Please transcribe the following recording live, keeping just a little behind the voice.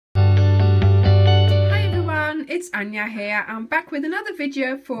it's Anya here. I'm back with another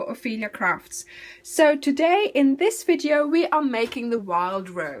video for Ophelia Crafts. So today in this video we are making the wild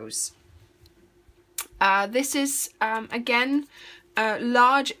rose. This is again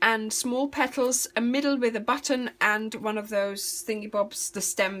large and small petals, a middle with a button and one of those thingy bobs, the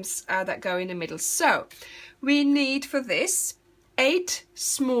stems that go in the middle. So we need for this 8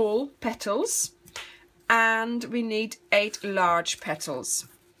 small petals and we need 8 large petals.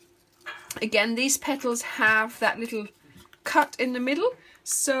 Again, these petals have that little cut in the middle,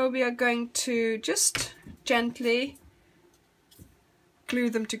 so we are going to just gently glue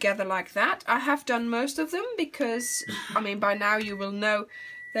them together like that. I have done most of them because, I mean, by now you will know.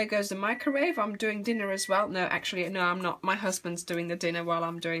 There goes the microwave. I'm doing dinner as well. No, actually, no, I'm not. My husband's doing the dinner while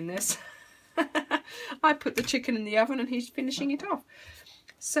I'm doing this. I put the chicken in the oven and he's finishing it off.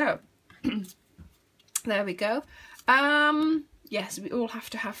 So, there we go. Yes, we all have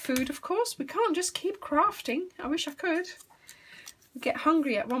to have food, of course. We can't just keep crafting. I wish I could. We get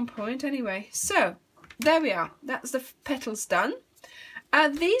hungry at one point anyway. So, there we are. That's the petals done.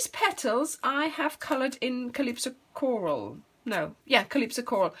 These petals I have coloured in calypso coral. No, yeah, calypso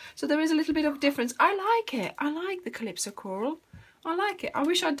coral. So there is a little bit of difference. I like it. I like the calypso coral. I like it. I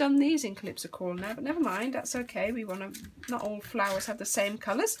wish I'd done these in calypso coral now, but never mind. That's okay. We want to, not all flowers have the same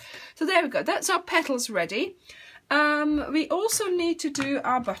colours. So there we go. That's our petals ready. We also need to do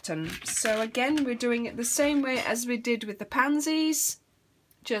our button. So again, we're doing it the same way as we did with the pansies.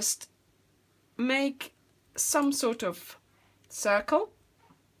 Just make some sort of circle.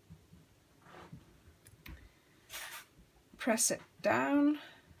 Press it down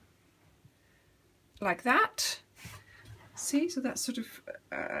like that. See, so that's sort of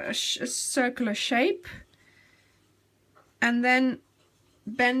a circular shape. And then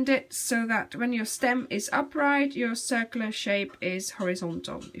bend it so that when your stem is upright, your circular shape is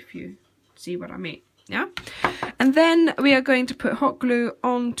horizontal, if you see what I mean. Yeah. And then we are going to put hot glue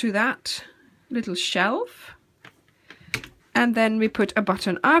onto that little shelf. And then we put a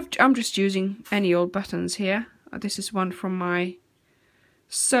button. I'm just using any old buttons here. This is one from my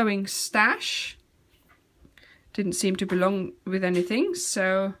sewing stash. Didn't seem to belong with anything,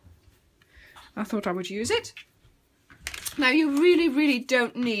 so I thought I would use it. Now you really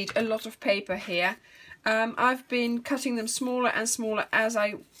don't need a lot of paper here. I've been cutting them smaller and smaller as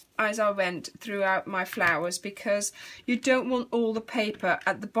I went throughout my flowers, because you don't want all the paper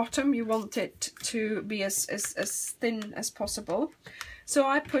at the bottom. You want it to be as thin as possible. So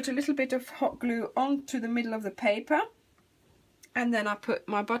I put a little bit of hot glue onto the middle of the paper, and then I put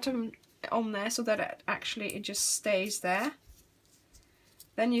my bottom on there so that it just stays there.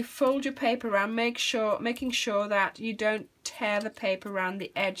 Then you fold your paper around, making sure that you don't tear the paper around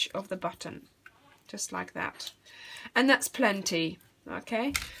the edge of the button, just like that. And that's plenty.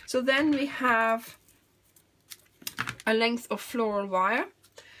 Okay, so then we have a length of floral wire,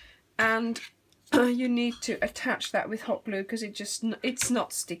 and you need to attach that with hot glue because it's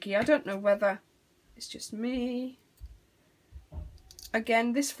not sticky. I don't know whether it's just me.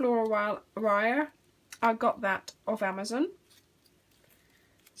 Again, this floral wire, I got that off Amazon.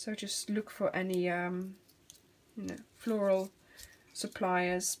 So just look for any you know, floral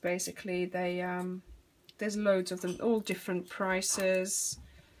suppliers. Basically, they there's loads of them, all different prices.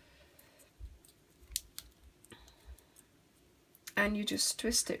 And you just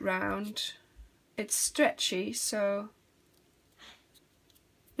twist it round. It's stretchy, so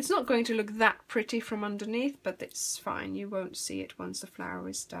it's not going to look that pretty from underneath, but it's fine. You won't see it once the flower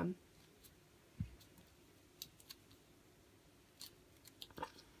is done.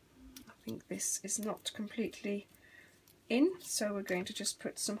 I think this is not completely in, so we're going to just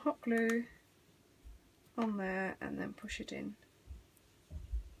put some hot glue on there and then push it in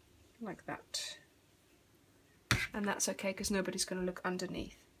like that. And that's okay because nobody's going to look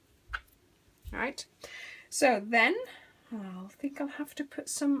underneath. Alright, so then I think I'll have to put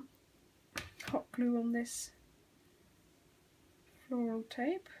some hot glue on this floral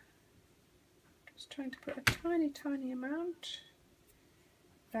tape. Just trying to put a tiny amount.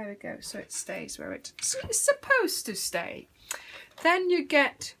 There we go, so it stays where it's supposed to stay. Then you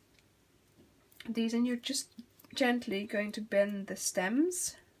get these and you're just gently going to bend the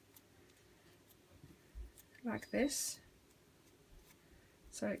stems like this,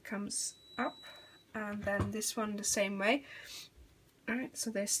 so it comes up, and then this one the same way. Alright,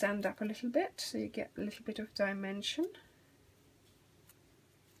 so they stand up a little bit, so you get a little bit of dimension.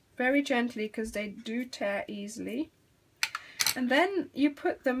 Very gently because they do tear easily. And then you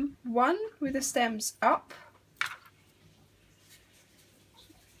put them one with the stems up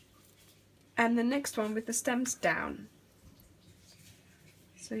and the next one with the stems down.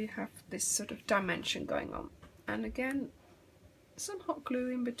 So you have this sort of dimension going on. And again, some hot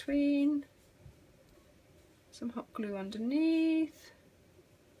glue in between, some hot glue underneath,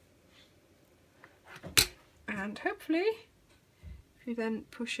 and hopefully if you then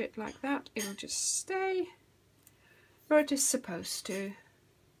push it like that, it'll just stay where it is supposed to.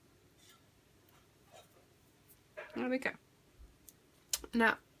 There we go.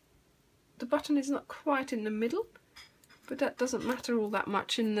 Now the button is not quite in the middle, but that doesn't matter all that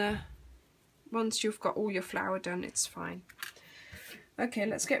much once you've got all your flower done, it's fine. Okay,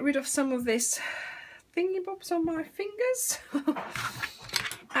 let's get rid of some of this thingy bobs on my fingers.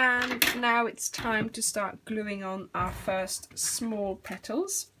 And now it's time to start gluing on our first small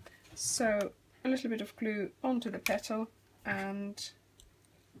petals. So a little bit of glue onto the petal and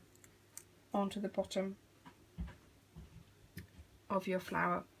onto the bottom of your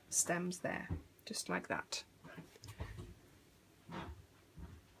flower stems there, just like that.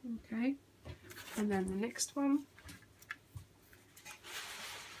 Okay, and then the next one,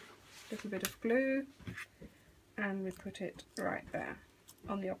 a little bit of glue, and we put it right there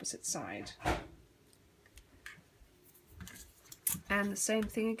on the opposite side. And the same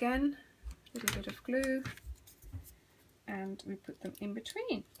thing again, a little bit of glue, and we put them in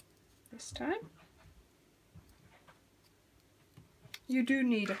between this time. You do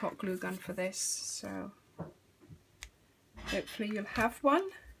need a hot glue gun for this, so hopefully you'll have one.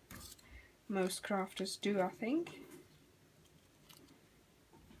 Most crafters do, I think.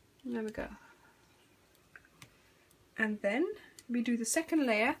 There we go. And then we do the second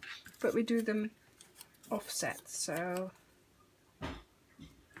layer, but we do them offset, so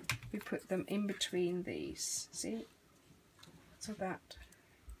we put them in between these, see, so that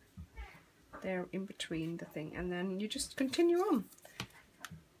they're in between the thing, and then you just continue on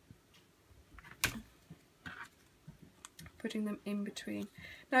putting them in between.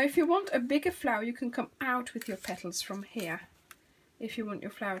 Now if you want a bigger flower, you can come out with your petals from here if you want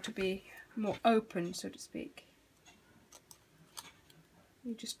your flower to be more open, so to speak.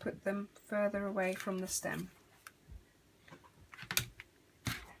 You just put them further away from the stem.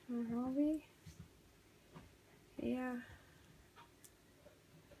 Where are we? Here.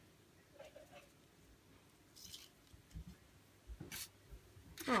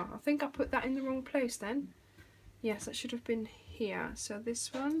 Oh, I think I put that in the wrong place then. Yes, that should have been here. So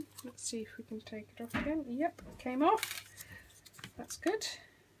this one, let's see if we can take it off again. Yep, it came off. That's good.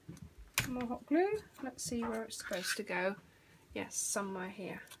 More hot glue. Let's see where it's supposed to go. Yes, somewhere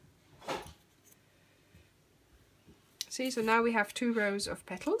here. See, so now we have 2 rows of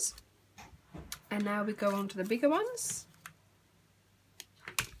petals, and now we go on to the bigger ones.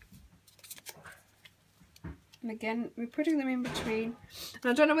 And again, we're putting them in between.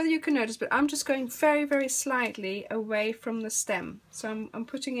 And I don't know whether you can notice, but I'm just going very, very slightly away from the stem. So I'm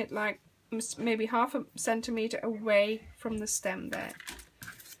putting it like maybe ½ a centimetre away from the stem there.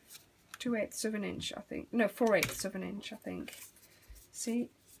 2/8 of an inch, I think. No, 4/8 of an inch, I think. See?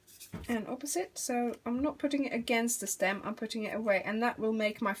 And opposite. So I'm not putting it against the stem, I'm putting it away. And that will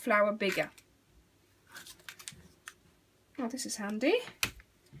make my flower bigger. Oh, this is handy.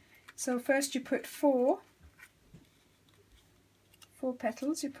 So first you put 4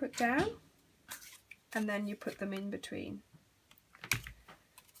 petals you put down, and then you put them in between.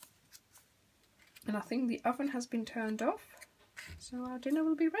 And I think the oven has been turned off, so our dinner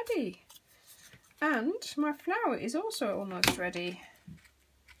will be ready. And my flower is also almost ready.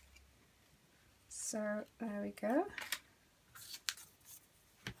 So there we go.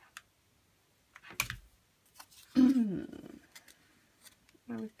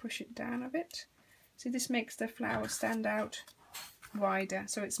 Now we push it down a bit. See, this makes the flower stand out wider,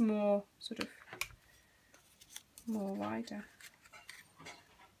 so it's more wider,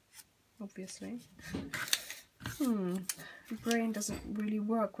 obviously. The brain doesn't really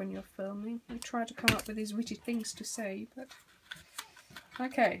work when you're filming. I try to come up with these witty things to say, but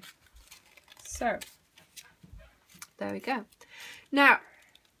okay, so there we go. Now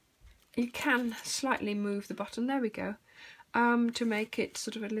you can slightly move the button, there we go, to make it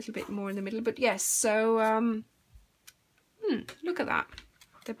sort of a little bit more in the middle, but yes, so look at that,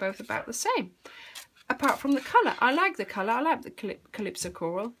 they're both about the same, apart from the colour. I like the colour, I like the calypso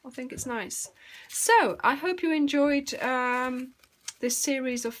coral, I think it's nice. So I hope you enjoyed this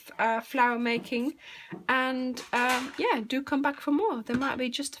series of flower making, and yeah, do come back for more. There might be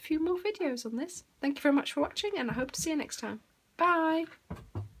just a few more videos on this. Thank you very much for watching, and I hope to see you next time. Bye!